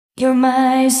You're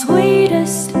my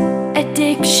sweetest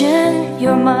addiction,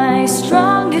 you're my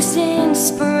strongest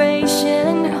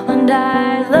inspiration, and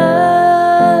I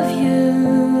love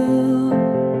you.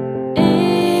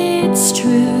 It's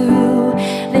true,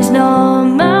 there's no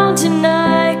mountain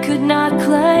I could not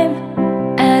climb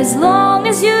as long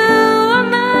as you are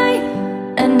mine,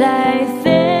 and I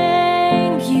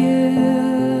thank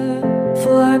you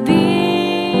for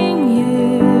being you.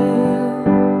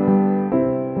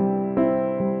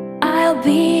 I'll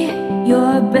be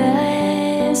your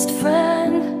best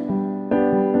friend,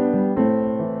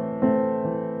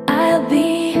 I'll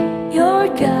be your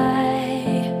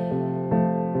guide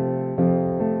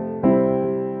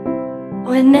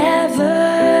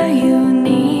whenever you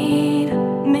need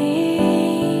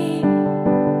me.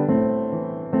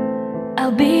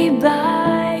 I'll be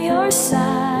by your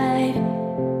side.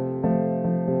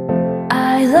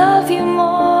 I love you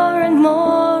more and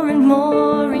more and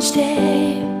more each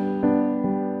day.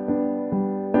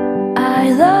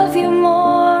 I love you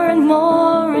more and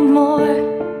more and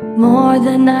more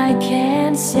than I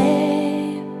can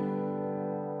say.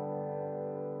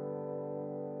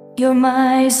 You're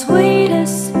my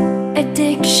sweetest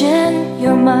addiction,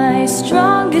 you're my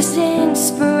strongest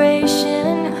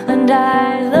inspiration, and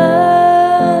I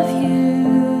love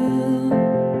you.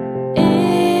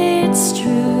 It's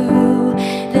true,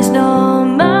 there's no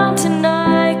mountain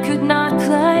I could not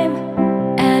climb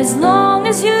as long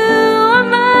as you are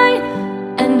mine,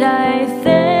 and I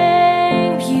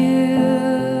thank you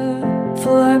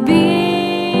for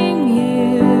being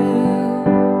you.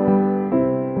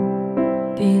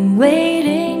 Been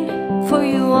waiting for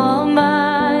you all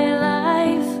my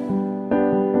life.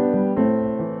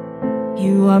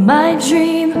 You are my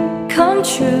dream come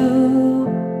true.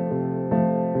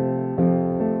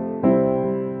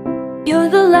 You're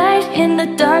the light in the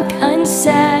dark,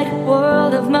 unsad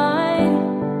world of mine.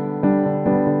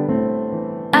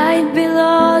 I'd be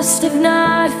lost if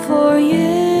not for you,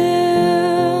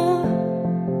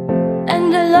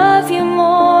 and I love you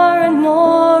more and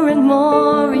more and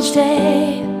more each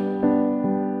day.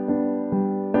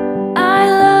 I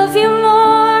love you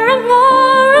more and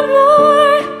more and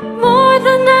more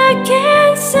than I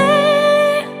can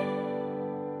say.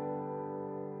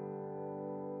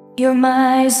 You're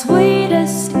my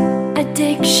sweetest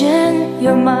addiction,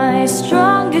 you're my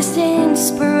strongest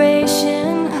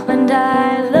inspiration, and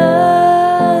I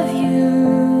love you.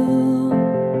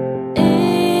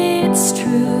 It's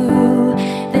true,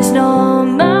 there's no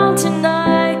mountain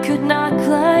I could not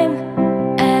climb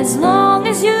as long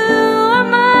as you are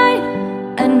mine,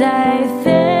 and I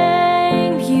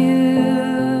thank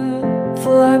you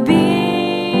for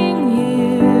being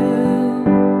you.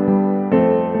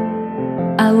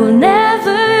 I will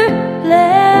never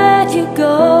let you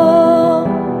go,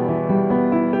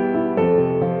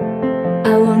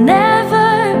 I will never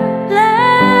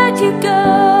let you go.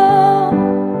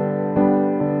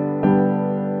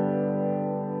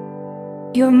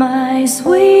 You're my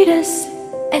sweetest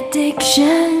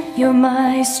addiction, you're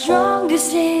my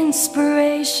strongest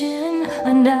inspiration,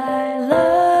 and I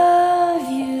love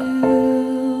you.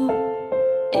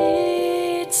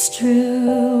 It's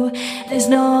true, there's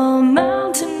no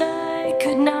mountain I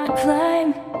could not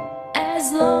climb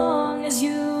as long as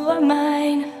you are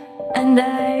mine, and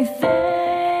I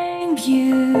thank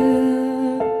you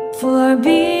for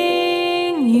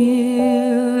being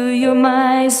you. You're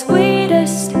my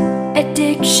sweetest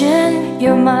addiction,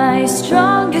 you're my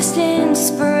strongest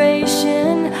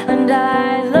inspiration, and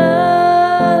I love you.